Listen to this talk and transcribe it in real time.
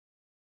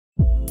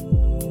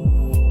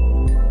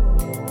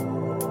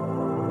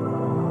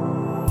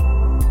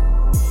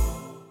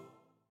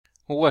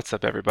What's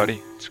up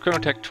everybody, it's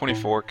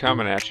Chronotech24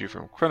 coming at you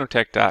from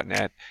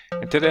chronotech.net,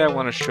 and today I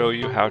want to show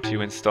you how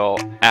to install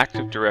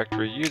Active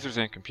Directory users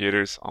and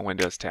computers on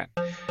Windows 10.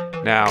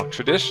 Now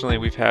traditionally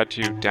we've had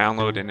to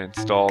download and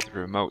install the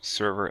Remote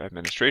Server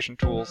Administration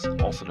Tools,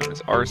 also known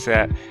as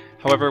RSAT.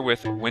 However,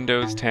 with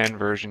Windows 10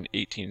 version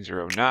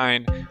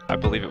 18.09, I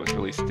believe it was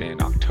released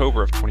in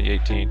October of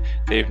 2018,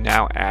 they've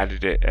now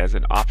added it as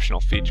an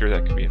optional feature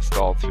that can be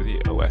installed through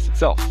the OS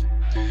itself.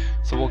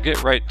 So we'll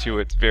get right to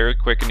it. It's very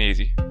quick and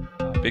easy.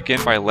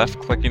 Begin by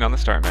left-clicking on the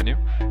Start menu.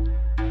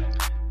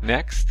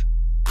 Next,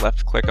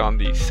 left-click on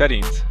the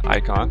Settings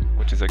icon,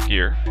 which is a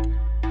gear.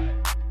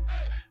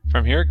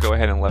 From here, go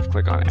ahead and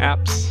left-click on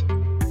Apps.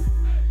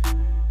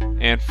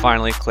 And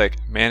finally, click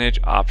Manage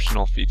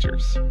Optional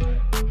Features.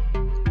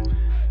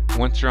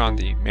 Once you're on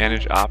the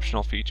Manage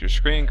Optional Features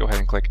screen, go ahead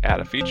and click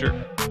Add a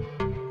Feature.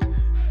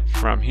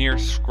 From here,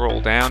 scroll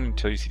down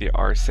until you see the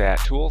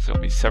RSAT tools. There'll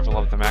be several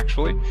of them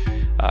actually.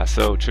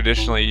 So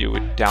traditionally you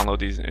would download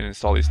these and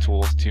install these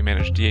tools to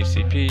manage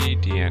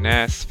DHCP,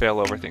 DNS,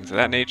 failover, things of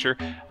that nature,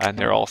 and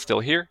they're all still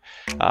here.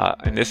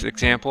 In this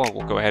example,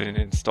 we'll go ahead and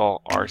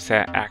install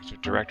RSAT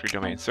Active Directory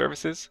Domain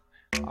Services.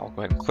 I'll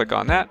go ahead and click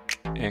on that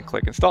and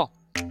click Install.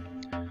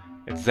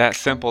 It's that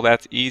simple,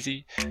 that's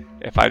easy.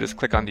 If I just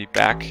click on the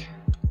back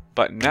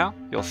button now,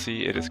 you'll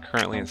see it is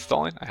currently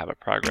installing. I have a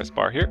progress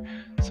bar here,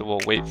 so we'll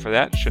wait for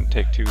that. It shouldn't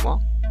take too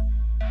long.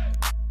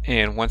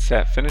 And once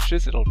that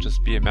finishes, it'll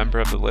just be a member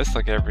of the list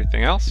like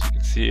everything else. You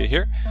can see it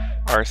here,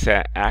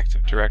 RSAT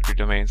Active Directory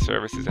Domain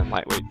Services and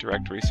Lightweight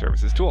Directory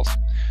Services Tools.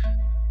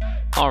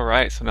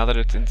 Alright, so now that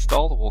it's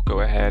installed, we'll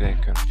go ahead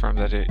and confirm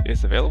that it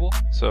is available.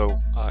 So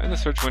in the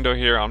search window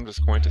here, I'm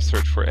just going to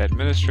search for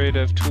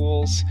Administrative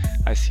Tools.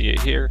 I see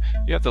it here.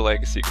 You have the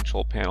Legacy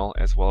Control Panel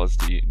as well as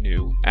the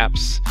new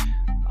apps.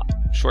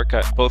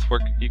 Shortcut, both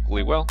work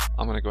equally well.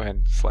 I'm going to go ahead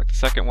and select the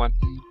second one,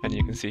 and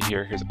you can see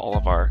here's all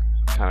of our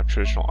kind of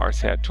traditional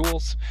RSAT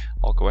tools.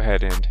 I'll go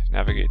ahead and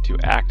navigate to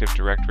Active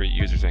Directory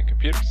Users and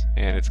Computers,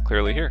 and it's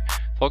clearly here.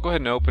 So I'll go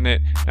ahead and open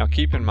it. Now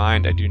keep in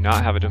mind I do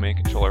not have a domain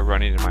controller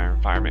running in my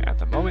environment at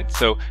the moment,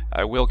 so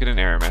I will get an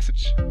error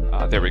message.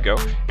 There we go.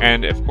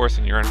 And of course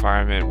in your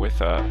environment with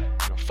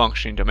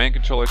functioning domain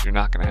controllers, you're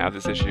not going to have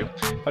this issue.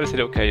 If I just hit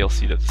OK, you'll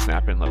see that the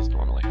snap-in loads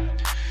normally.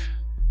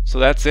 So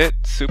that's it,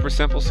 super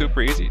simple,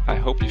 super easy. I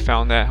hope you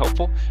found that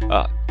helpful.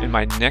 In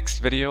my next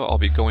video, I'll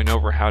be going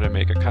over how to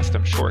make a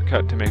custom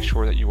shortcut to make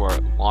sure that you are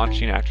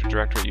launching Active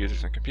Directory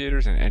users and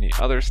computers and any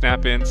other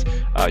snap-ins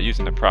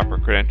using the proper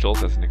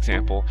credentials. As an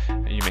example,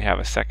 you may have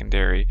a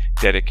secondary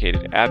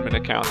dedicated admin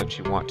account that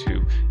you want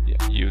to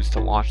use to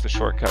launch the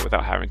shortcut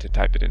without having to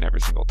type it in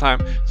every single time.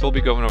 So we'll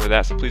be going over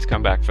that, so please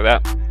come back for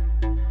that.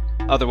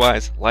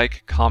 Otherwise,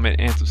 like, comment,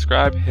 and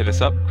subscribe. Hit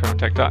us up,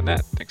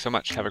 chronotech.net. Thanks so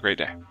much. Have a great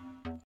day.